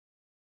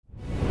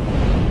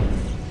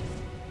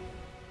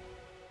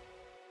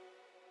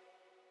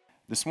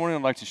This morning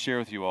I'd like to share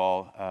with you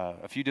all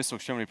a few distal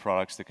extremity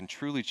products that can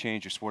truly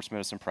change your sports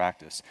medicine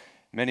practice.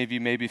 Many of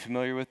you may be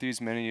familiar with these,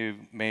 many of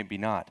you may be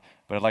not,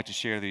 but I'd like to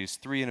share these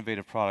three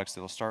innovative products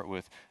that we'll start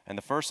with, and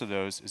the first of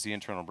those is the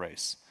internal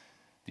brace.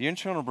 The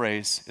internal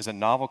brace is a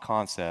novel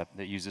concept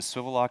that uses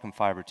swivel lock and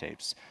fiber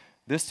tapes.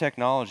 This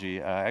technology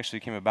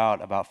actually came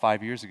about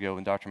 5 years ago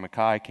when Dr.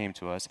 Mackay came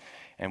to us,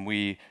 and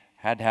we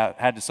had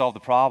to solve the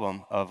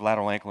problem of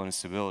lateral ankle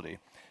instability.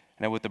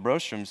 Now with the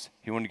Brostroms,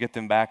 he wanted to get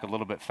them back a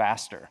little bit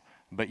faster,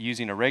 but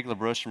using a regular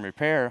Brostrom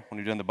repair, when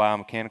we've done the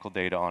biomechanical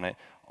data on it,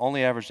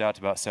 only averaged out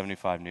to about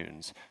 75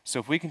 newtons.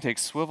 So if we can take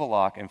swivel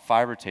lock and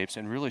fiber tapes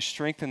and really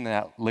strengthen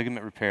that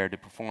ligament repair to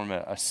perform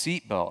a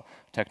seat belt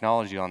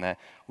technology on that,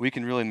 we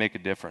can really make a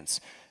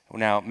difference.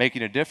 Now,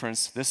 making a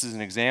difference, this is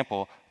an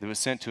example that was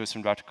sent to us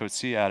from Dr.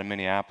 Coetzee out of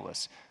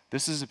Minneapolis.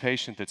 This is a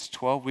patient that's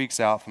 12 weeks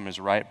out from his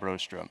right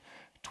Brostrom.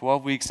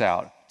 12 weeks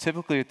out.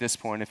 Typically at this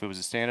point, if it was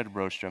a standard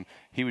Brostrom,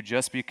 he would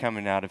just be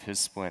coming out of his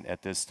splint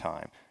at this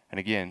time. And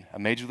again, a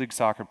Major League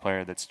Soccer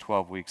player that's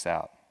 12 weeks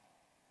out.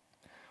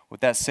 With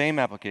that same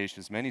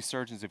application, many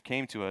surgeons have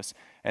came to us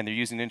and they're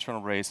using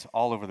internal brace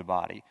all over the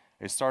body.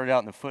 It started out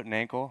in the foot and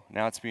ankle,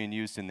 now it's being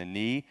used in the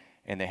knee,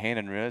 in the hand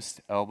and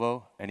wrist,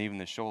 elbow, and even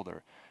the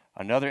shoulder.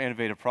 Another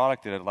innovative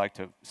product that I'd like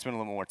to spend a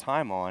little more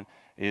time on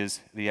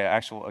is the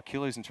actual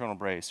Achilles internal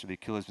brace, or the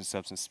Achilles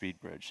substance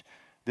speed bridge.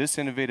 This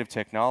innovative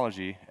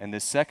technology and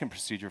this second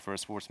procedure for a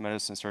sports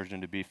medicine surgeon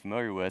to be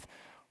familiar with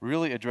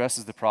really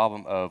addresses the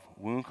problem of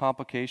wound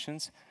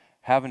complications.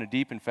 Having a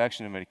deep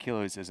infection of an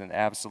Achilles is an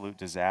absolute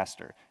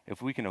disaster.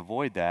 If we can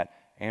avoid that,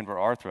 and we're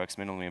Arthrex,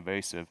 minimally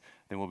invasive,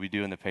 then we'll be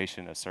doing the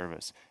patient a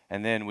service.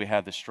 And then we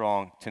have the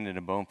strong tendon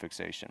and bone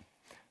fixation.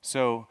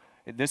 So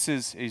this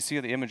is, you see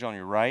the image on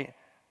your right,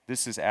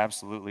 this is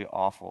absolutely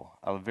awful.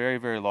 A very,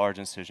 very large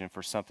incision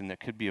for something that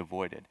could be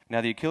avoided.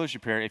 Now the Achilles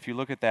repair, if you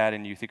look at that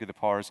and you think of the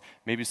pars,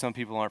 maybe some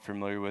people aren't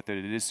familiar with it,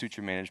 it is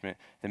suture management,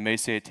 they may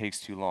say it takes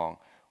too long.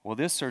 Well,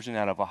 this surgeon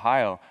out of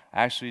Ohio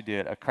actually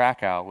did a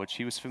crack out, which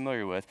he was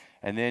familiar with,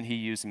 and then he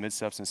used the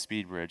mid-substance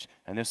speed bridge.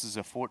 And this is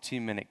a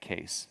 14-minute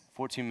case,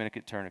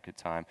 14-minute tourniquet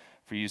time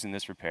for using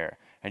this repair.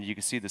 And you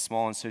can see the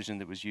small incision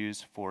that was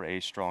used for a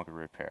stronger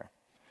repair.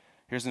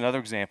 Here's another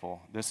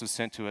example. This was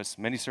sent to us.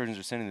 Many surgeons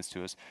are sending this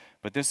to us.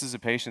 But this is a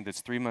patient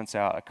that's 3 months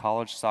out, a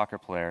college soccer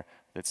player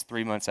that's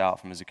 3 months out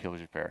from his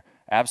Achilles repair.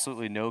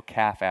 Absolutely no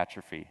calf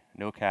atrophy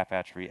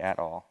at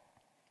all.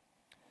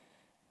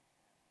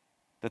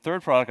 The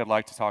third product I'd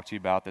like to talk to you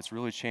about that's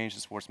really changed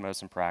the sports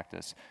medicine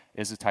practice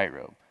is the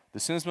tightrope. The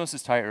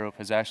syndesmosis tightrope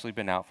has actually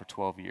been out for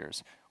 12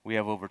 years. We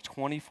have over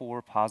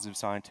 24 positive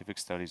scientific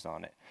studies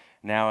on it.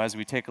 Now, as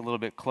we take a little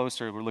bit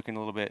closer, we're looking a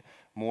little bit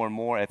more and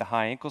more at the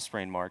high ankle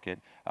sprain market.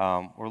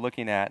 We're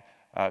looking at,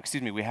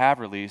 we have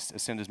released a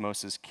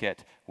syndesmosis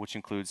kit, which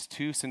includes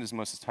 2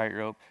 syndesmosis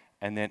tightrope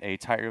and then a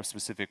tightrope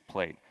specific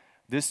plate.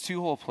 This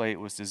 2-hole plate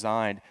was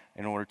designed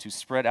in order to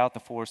spread out the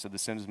force of the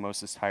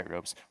syndesmosis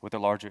tightropes with a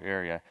larger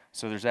area.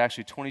 So there's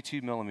actually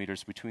 22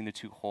 millimeters between the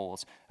 2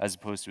 holes as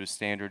opposed to a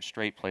standard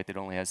straight plate that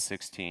only has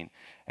 16.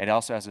 It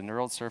also has a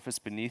knurled surface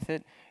beneath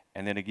it,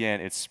 and then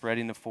again, it's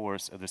spreading the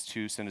force of those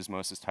 2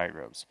 syndesmosis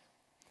tightropes.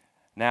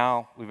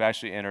 Now we've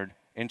actually entered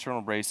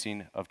internal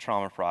bracing of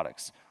trauma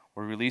products.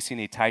 We're releasing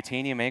a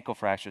titanium ankle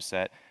fracture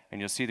set,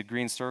 and you'll see the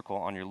green circle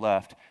on your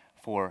left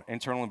for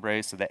internal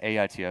brace of the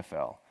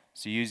AITFL.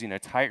 So using a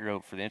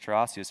tightrope for the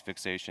interosseous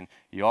fixation,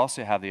 you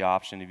also have the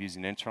option of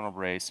using an internal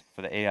brace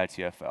for the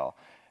AITFL.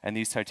 And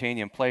these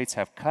titanium plates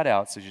have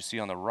cutouts, as you see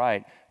on the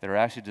right, that are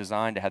actually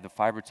designed to have the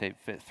fiber tape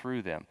fit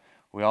through them.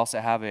 We also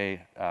have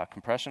a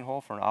compression hole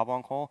for an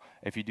oblong hole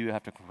if you do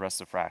have to compress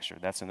the fracture.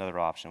 That's another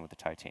option with the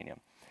titanium.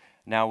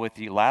 Now with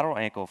the lateral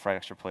ankle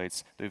fracture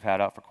plates that we've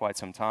had out for quite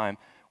some time,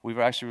 we're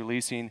actually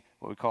releasing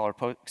what we call our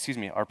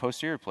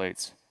posterior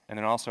plates, and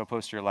then also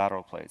posterior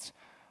lateral plates.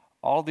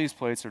 All these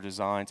plates are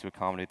designed to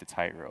accommodate the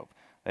tightrope.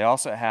 They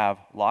also have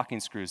locking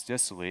screws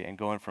distally, and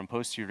going from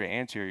posterior to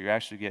anterior, you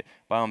actually get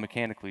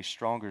biomechanically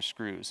stronger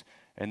screws.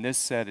 In this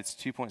set, it's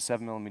 2.7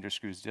 millimeter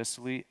screws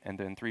distally, and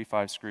then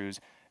 3/5 screws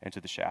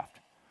into the shaft.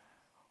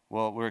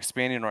 Well, we're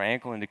expanding our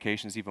ankle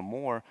indications even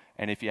more,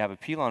 and if you have a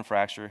pilon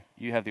fracture,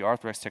 you have the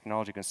Arthrex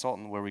Technology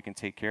Consultant where we can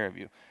take care of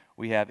you.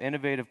 We have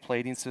innovative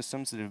plating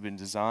systems that have been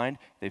designed.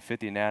 They fit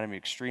the anatomy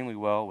extremely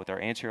well with our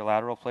anterior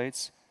lateral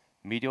plates,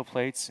 medial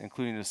plates,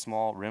 including the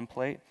small rim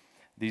plate.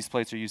 These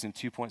plates are using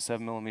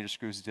 2.7 millimeter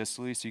screws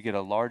distally, so you get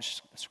a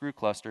large screw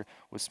cluster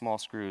with small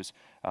screws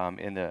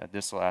in the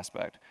distal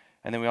aspect.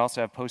 And then we also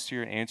have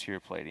posterior and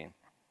anterior plating.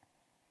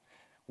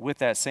 With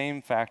that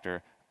same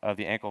factor of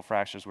the ankle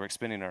fractures, we're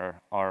expanding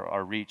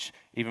our reach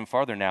even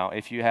farther now.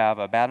 If you have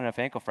a bad enough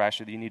ankle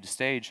fracture that you need to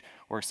stage,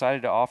 we're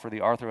excited to offer the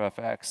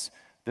ArthroFX.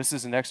 This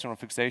is an external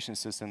fixation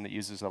system that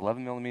uses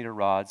 11 millimeter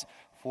rods,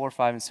 4,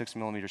 5, and 6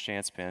 millimeter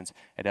shanks pins.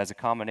 It has a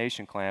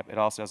combination clamp. It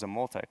also has a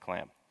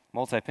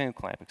multi-pin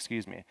clamp,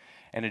 excuse me.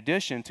 In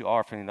addition to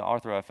offering the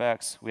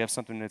ArthroFX, we have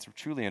something that's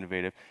truly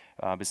innovative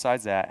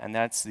besides that, and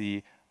that's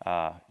the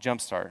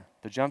jump start.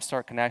 The jump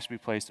start can actually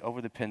be placed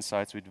over the pin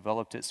sites. We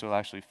developed it so it'll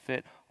actually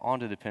fit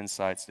onto the pin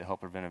sites to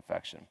help prevent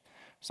infection.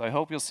 So I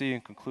hope you'll see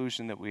in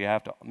conclusion that we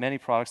have many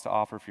products to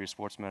offer for your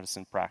sports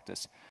medicine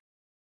practice.